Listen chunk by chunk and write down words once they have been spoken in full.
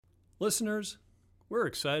Listeners, we're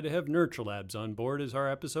excited to have Nurture Labs on board as our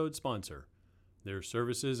episode sponsor. Their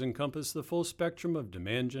services encompass the full spectrum of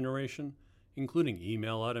demand generation, including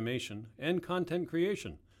email automation and content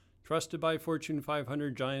creation, trusted by Fortune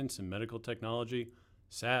 500 giants in medical technology,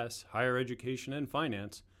 SaaS, higher education, and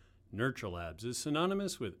finance. Nurture Labs is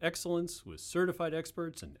synonymous with excellence with certified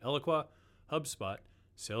experts in Eloqua, HubSpot,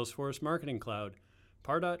 Salesforce Marketing Cloud,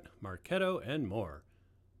 Pardot, Marketo, and more.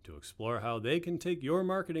 To explore how they can take your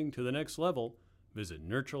marketing to the next level, visit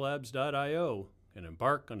nurturelabs.io and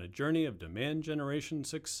embark on a journey of demand generation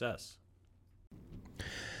success.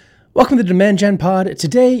 Welcome to the Demand Gen Pod.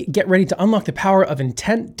 Today, get ready to unlock the power of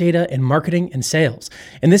intent, data, in marketing and sales.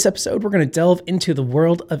 In this episode, we're going to delve into the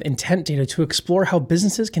world of intent data to explore how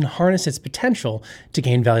businesses can harness its potential to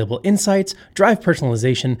gain valuable insights, drive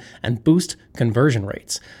personalization, and boost conversion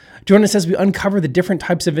rates. Join us as we uncover the different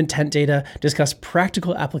types of intent data, discuss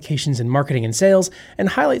practical applications in marketing and sales, and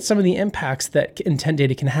highlight some of the impacts that intent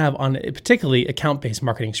data can have on particularly account-based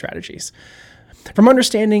marketing strategies. From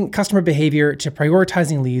understanding customer behavior to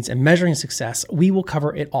prioritizing leads and measuring success, we will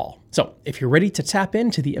cover it all. So if you're ready to tap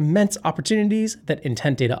into the immense opportunities that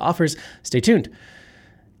intent data offers, stay tuned.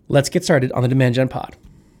 Let's get started on the Demand Gen Pod.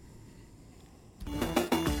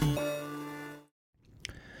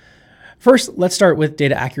 First, let's start with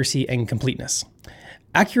data accuracy and completeness.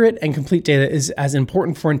 Accurate and complete data is as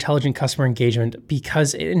important for intelligent customer engagement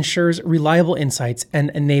because it ensures reliable insights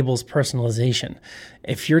and enables personalization.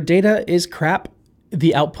 If your data is crap,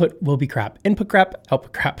 the output will be crap. Input crap,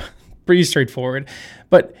 output crap. Pretty straightforward.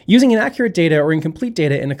 But using inaccurate data or incomplete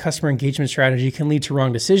data in a customer engagement strategy can lead to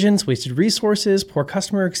wrong decisions, wasted resources, poor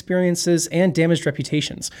customer experiences, and damaged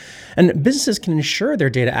reputations. And businesses can ensure their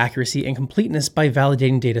data accuracy and completeness by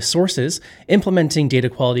validating data sources, implementing data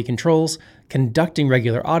quality controls, conducting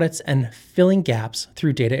regular audits, and filling gaps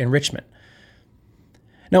through data enrichment.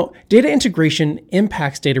 Now, data integration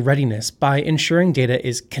impacts data readiness by ensuring data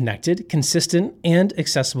is connected, consistent, and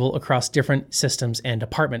accessible across different systems and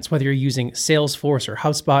departments. Whether you're using Salesforce or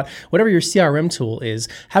HubSpot, whatever your CRM tool is,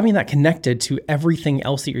 having that connected to everything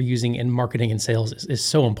else that you're using in marketing and sales is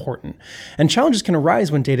so important. And challenges can arise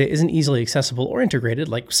when data isn't easily accessible or integrated,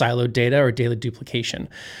 like siloed data or data duplication.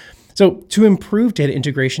 So to improve data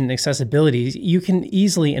integration and accessibility, you can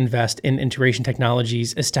easily invest in integration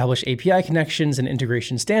technologies, establish API connections and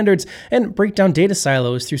integration standards, and break down data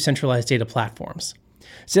silos through centralized data platforms.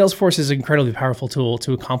 Salesforce is an incredibly powerful tool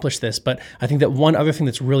to accomplish this, but I think that one other thing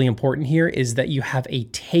that's really important here is that you have a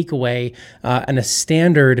takeaway and a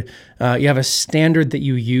standard. You have a standard that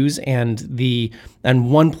you use and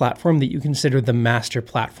one platform that you consider the master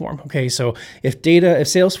platform. Okay, so if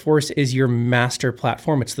Salesforce is your master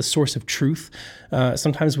platform, it's the source of truth.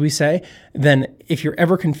 Sometimes we say, then if you're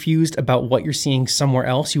ever confused about what you're seeing somewhere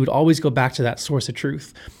else, you would always go back to that source of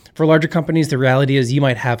truth. For larger companies, the reality is you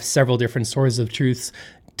might have several different sources of truths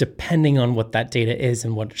depending on what that data is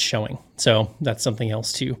and what it's showing. So that's something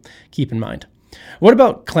else to keep in mind. What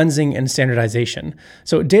about cleansing and standardization?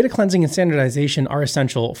 So data cleansing and standardization are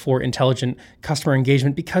essential for intelligent customer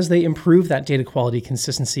engagement because they improve that data quality,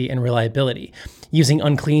 consistency, and reliability. Using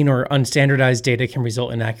unclean or unstandardized data can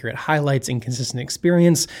result in inaccurate highlights, inconsistent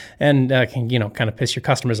experience, and can kind of piss your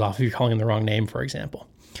customers off if you're calling them the wrong name, for example.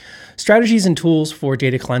 Strategies and tools for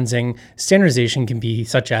data cleansing standardization can be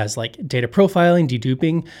such as like data profiling,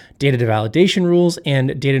 deduping, data validation rules,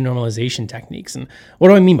 and data normalization techniques. And what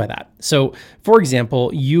do I mean by that? So, for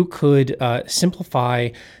example, you could simplify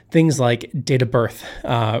things like date of birth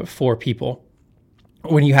for people.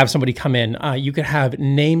 When you have somebody come in, you could have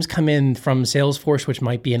names come in from Salesforce, which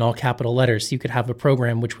might be in all capital letters. You could have a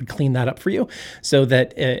program which would clean that up for you so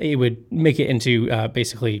that it would make it into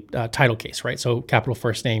basically title case, right? So capital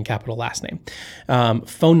first name, capital last name.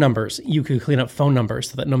 Phone numbers, you could clean up phone numbers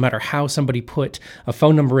so that no matter how somebody put a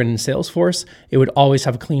phone number in Salesforce, it would always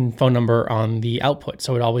have a clean phone number on the output.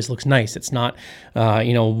 So it always looks nice. It's not,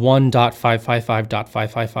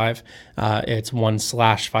 1.555.555. It's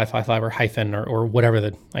 1/555 or hyphen or whatever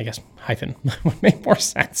hyphen would make more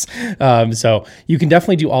sense. So you can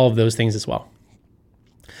definitely do all of those things as well.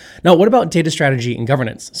 Now, what about data strategy and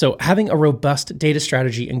governance? So having a robust data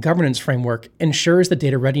strategy and governance framework ensures the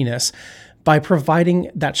data readiness by providing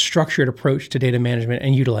that structured approach to data management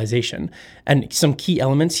and utilization. And some key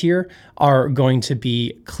elements here are going to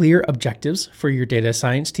be clear objectives for your data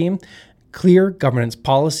science team, clear governance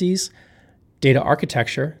policies, data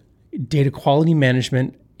architecture, data quality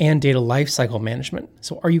management, and data lifecycle management.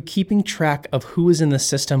 So are you keeping track of who is in the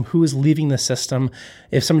system, who is leaving the system?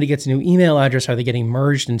 If somebody gets a new email address, are they getting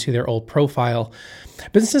merged into their old profile?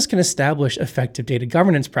 Businesses can establish effective data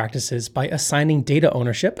governance practices by assigning data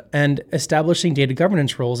ownership and establishing data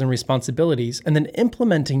governance roles and responsibilities, and then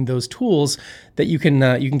implementing those tools that you can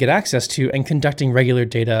get access to and conducting regular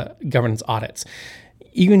data governance audits.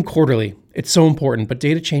 Even quarterly, it's so important, but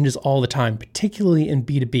data changes all the time, particularly in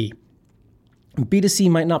B2B. B2C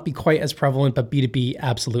might not be quite as prevalent, but B2B,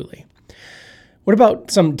 absolutely. What about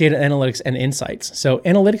some data analytics and insights? So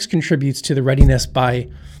analytics contributes to the readiness by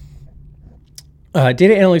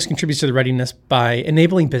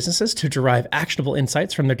enabling businesses to derive actionable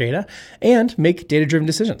insights from their data and make data-driven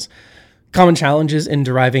decisions. Common challenges in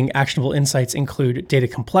deriving actionable insights include data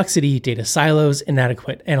complexity, data silos,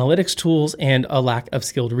 inadequate analytics tools, and a lack of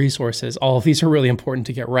skilled resources. All of these are really important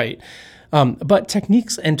to get right. But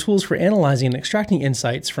techniques and tools for analyzing and extracting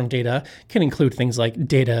insights from data can include things like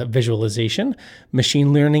data visualization,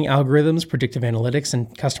 machine learning algorithms, predictive analytics,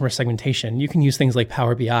 and customer segmentation. You can use things like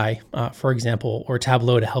Power BI, for example, or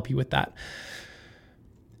Tableau to help you with that.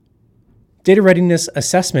 Data readiness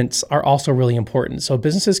assessments are also really important. So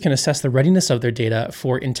businesses can assess the readiness of their data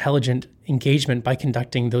for intelligent engagement by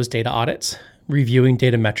conducting those data audits, reviewing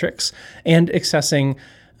data metrics, and accessing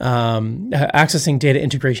data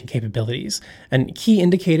integration capabilities. And key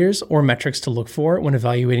indicators or metrics to look for when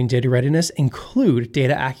evaluating data readiness include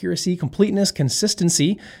data accuracy, completeness,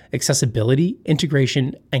 consistency, accessibility,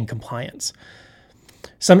 integration, and compliance.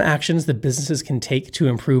 Some actions that businesses can take to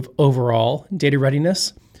improve overall data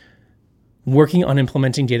readiness: working on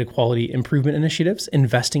implementing data quality improvement initiatives,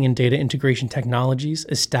 investing in data integration technologies,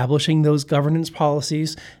 establishing those governance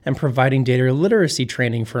policies, and providing data literacy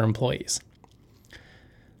training for employees.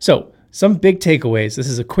 So, some big takeaways. This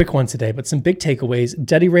is a quick one today, but some big takeaways.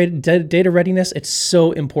 Data readiness, it's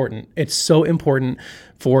so important. It's so important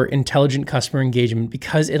for intelligent customer engagement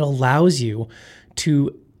because it allows you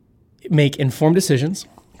to make informed decisions,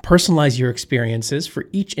 personalize your experiences for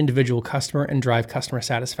each individual customer, and drive customer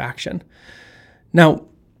satisfaction. Now,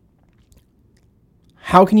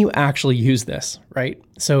 how can you actually use this, right?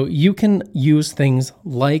 So you can use things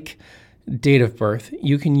like date of birth.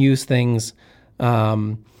 You can use things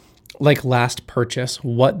like last purchase,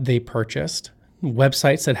 what they purchased,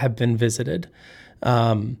 websites that have been visited,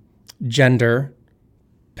 gender,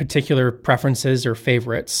 particular preferences or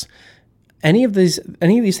favorites. Any of these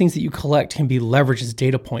things that you collect can be leveraged as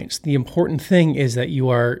data points. The important thing is that you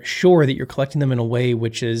are sure that you're collecting them in a way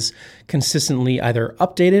which is consistently either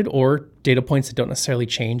updated or data points that don't necessarily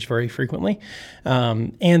change very frequently,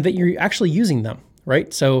 and that you're actually using them,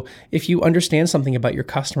 right? So if you understand something about your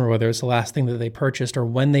customer, whether it's the last thing that they purchased or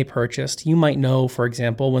when they purchased, you might know, for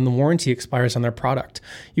example, when the warranty expires on their product.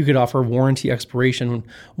 You could offer warranty expiration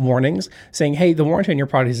warnings saying, hey, the warranty on your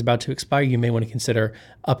product is about to expire. You may want to consider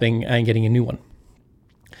upping and getting a new one.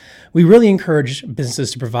 We really encourage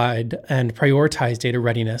businesses to provide and prioritize data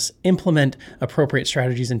readiness, implement appropriate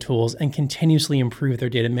strategies and tools, and continuously improve their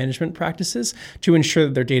data management practices to ensure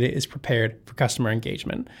that their data is prepared for customer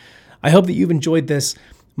engagement. I hope that you've enjoyed this.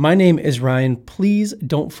 My name is Ryan. Please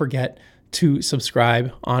don't forget to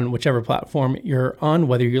subscribe on whichever platform you're on,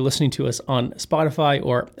 whether you're listening to us on Spotify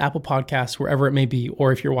or Apple Podcasts, wherever it may be,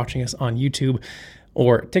 or if you're watching us on YouTube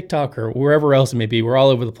or TikTok or wherever else it may be. We're all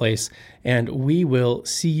over the place, and we will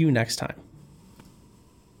see you next time.